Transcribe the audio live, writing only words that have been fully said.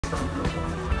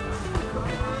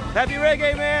Happy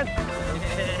reggae, man!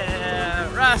 Yeah,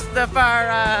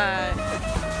 Rastafari!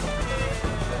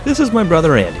 This is my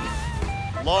brother Andy.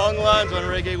 Long lines on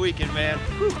reggae weekend, man.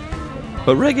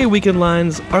 But reggae weekend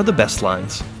lines are the best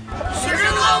lines.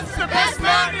 Sugarloaf's the best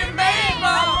mountain in Maine,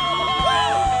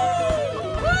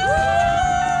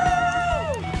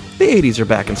 The 80s are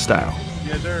back in style.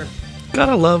 Yes, sir.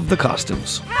 Gotta love the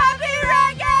costumes. Happy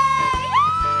reggae!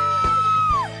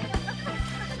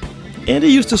 Andy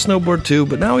used to snowboard too,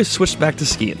 but now he's switched back to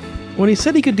skiing. When he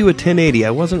said he could do a 1080,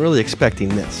 I wasn't really expecting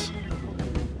this.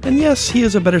 And yes, he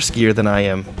is a better skier than I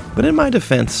am, but in my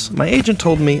defense, my agent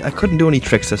told me I couldn't do any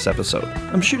tricks this episode.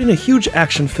 I'm shooting a huge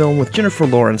action film with Jennifer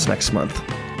Lawrence next month.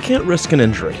 Can't risk an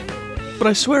injury. But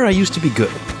I swear I used to be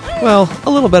good. Well,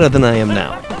 a little better than I am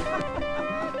now.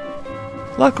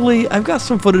 Luckily, I've got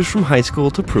some footage from high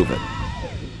school to prove it.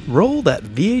 Roll that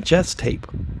VHS tape.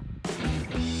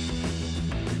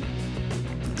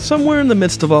 Somewhere in the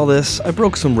midst of all this, I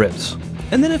broke some ribs.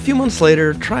 And then a few months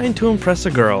later, trying to impress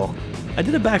a girl, I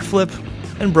did a backflip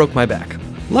and broke my back.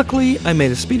 Luckily, I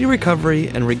made a speedy recovery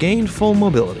and regained full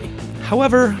mobility.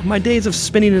 However, my days of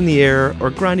spinning in the air or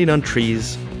grinding on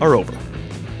trees are over.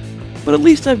 But at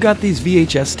least I've got these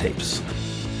VHS tapes.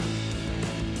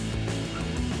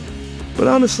 But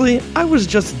honestly, I was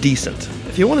just decent.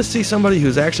 If you want to see somebody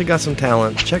who's actually got some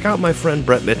talent, check out my friend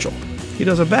Brett Mitchell. He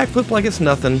does a backflip like it's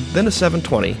nothing, then a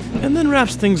 720, and then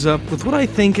wraps things up with what I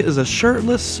think is a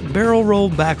shirtless, barrel roll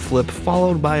backflip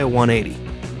followed by a 180.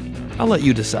 I'll let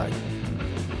you decide.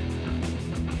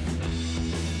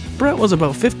 Brett was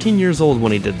about 15 years old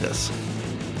when he did this.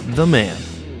 The man.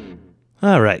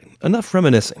 Alright, enough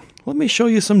reminiscing. Let me show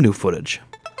you some new footage.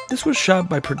 This was shot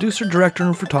by producer, director,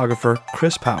 and photographer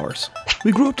Chris Powers.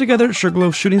 We grew up together at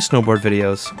Sugarloaf shooting snowboard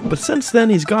videos, but since then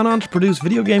he's gone on to produce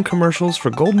video game commercials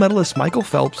for gold medalist Michael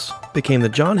Phelps, became the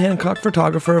John Hancock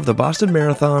photographer of the Boston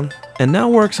Marathon, and now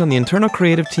works on the internal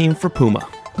creative team for Puma.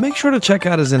 Make sure to check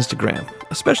out his Instagram,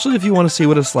 especially if you want to see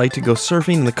what it's like to go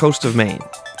surfing in the coast of Maine,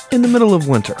 in the middle of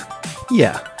winter.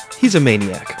 Yeah, he's a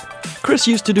maniac. Chris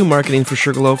used to do marketing for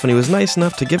Sugarloaf and he was nice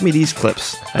enough to give me these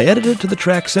clips. I edited to the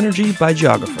track Synergy by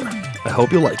Geographer. I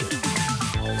hope you like it.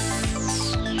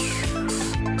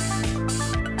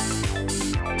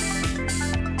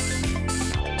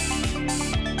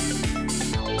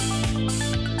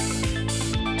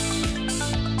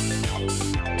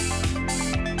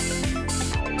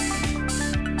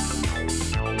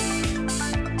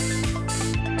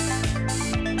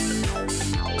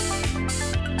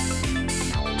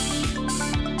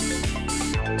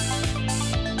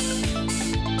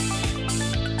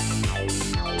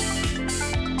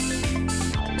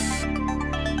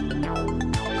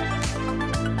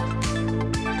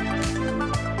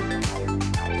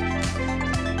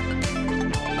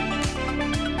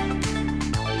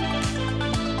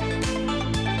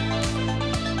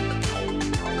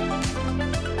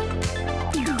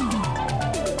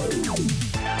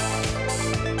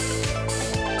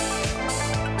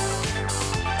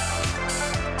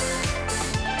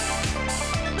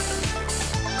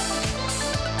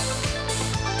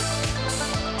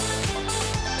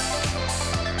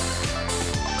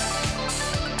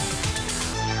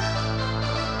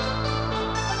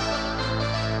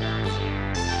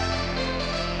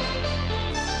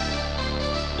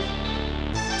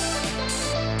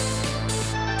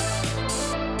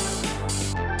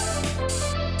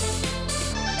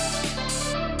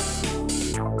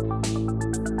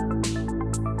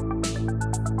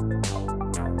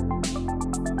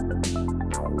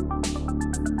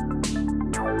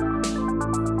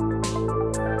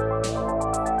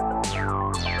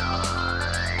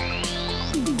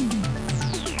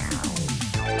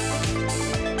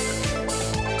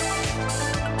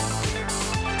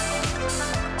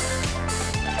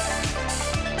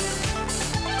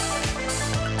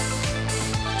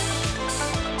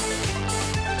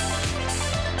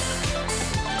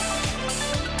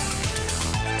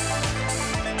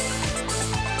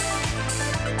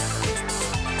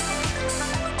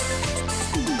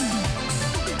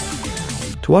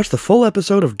 To watch the full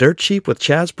episode of Dirt Cheap with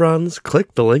Chaz Bruns,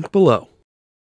 click the link below.